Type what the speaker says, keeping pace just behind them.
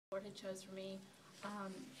Lord had chose for me.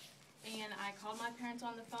 And I called my parents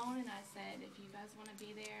on the phone and I said, if you guys want to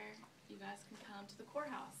be there, you guys can come to the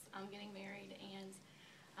courthouse. I'm getting married. And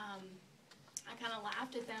I kind of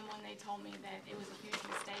laughed at them when they told me that it was a huge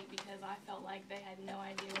mistake because I felt like they had no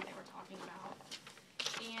idea what they were talking about.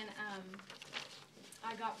 And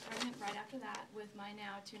I got pregnant right after that with my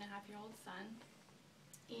now 2.5-year-old son.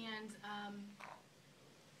 And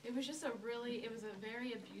it was just it was a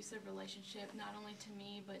very abusive relationship, not only to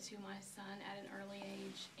me, but to my son at an early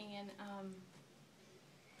age. And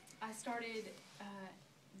I started,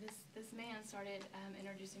 this man started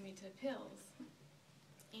introducing me to pills.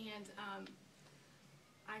 And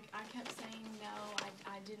I kept saying no,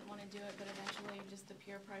 I didn't want to do it, but eventually just the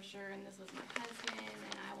peer pressure, and this was my husband,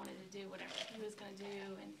 and I wanted to do whatever he was going to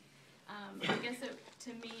do. And I guess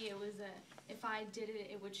to me it was if I did it,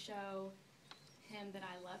 it would show him that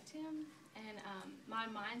I loved him, and my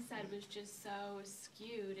mindset was just so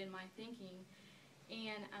skewed in my thinking,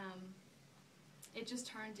 and it just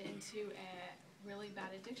turned into a really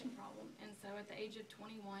bad addiction problem. And so at the age of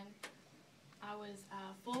 21, I was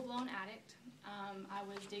a full-blown addict. I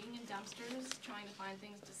was digging in dumpsters, trying to find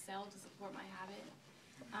things to sell to support my habit.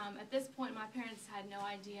 At this point, my parents had no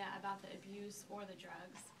idea about the abuse or the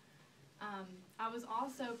drugs. I was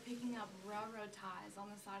also picking up railroad ties on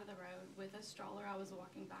the side of the road with a stroller. I was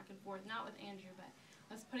walking back and forth, not with Andrew, but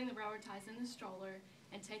I was putting the railroad ties in the stroller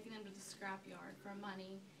and taking them to the scrapyard for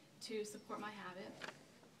money to support my habit.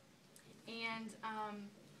 And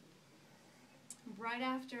right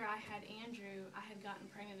after I had Andrew, I had gotten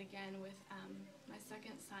pregnant again with my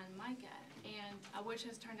second son, Micah, and which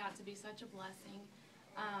has turned out to be such a blessing.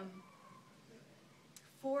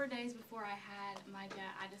 4 days before I had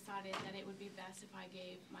Micah, I decided that it would be best if I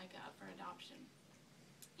gave Micah up for adoption.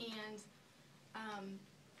 And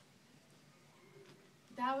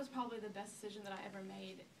that was probably the best decision that I ever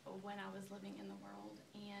made when I was living in the world.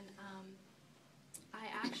 And I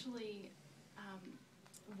actually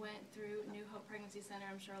went through New Hope Pregnancy Center,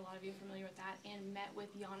 I'm sure a lot of you are familiar with that, and met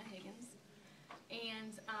with Yana Higgins.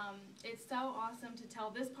 And it's so awesome to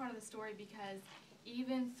tell this part of the story because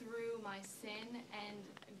even through my sin and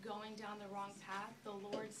going down the wrong path, the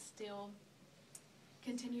Lord still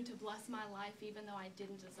continued to bless my life even though I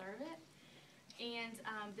didn't deserve it. And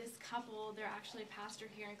this couple, they're actually a pastor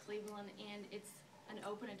here in Cleveland, and it's an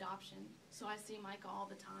open adoption. So I see Micah all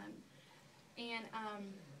the time. And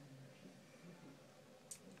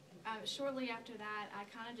shortly after that, I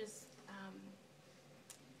kind of just,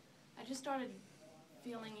 I just started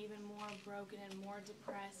feeling even more broken and more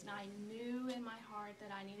depressed, and I knew in my heart that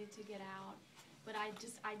I needed to get out, but I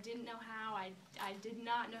didn't know how. I did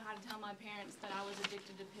not know how to tell my parents that I was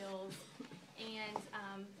addicted to pills, and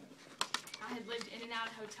I had lived in and out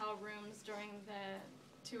of hotel rooms during the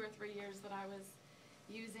 2 or 3 years that I was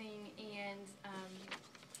using, and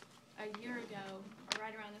a year ago, or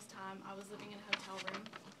right around this time, I was living in a hotel room.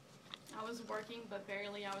 I was working, but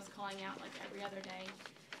barely. I was calling out like every other day.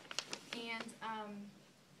 And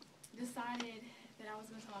decided that I was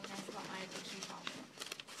going to tell my parents about my addiction problem.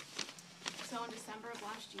 So in December of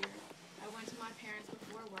last year, I went to my parents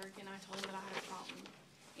before work and I told them that I had a problem.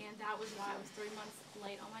 And that was why I was 3 months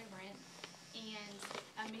late on my rent. And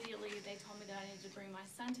immediately they told me that I needed to bring my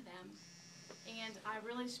son to them. And I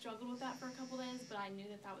really struggled with that for a couple days, but I knew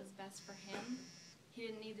that that was best for him. He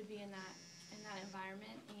didn't need to be in that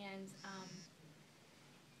environment. And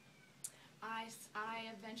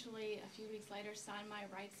I eventually, a few weeks later, signed my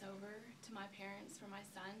rights over to my parents for my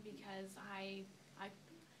son because I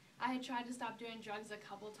had tried to stop doing drugs a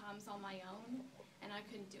couple times on my own, and I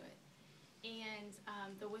couldn't do it. And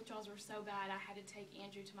the withdrawals were so bad, I had to take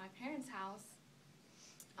Andrew to my parents' house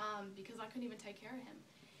because I couldn't even take care of him.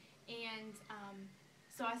 And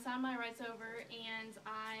so I signed my rights over, and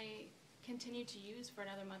I continued to use for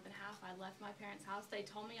another month and a half. I left my parents' house. They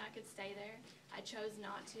told me I could stay there. I chose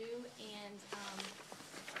not to, and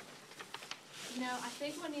you know, I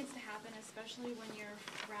think what needs to happen, especially when you're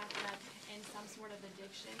wrapped up in some sort of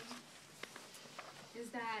addiction, is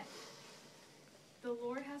that the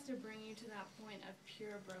Lord has to bring you to that point of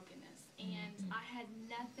pure brokenness. And I had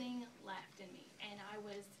nothing left in me, and I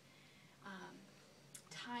was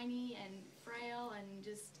tiny and frail, and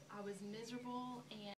just I was miserable. And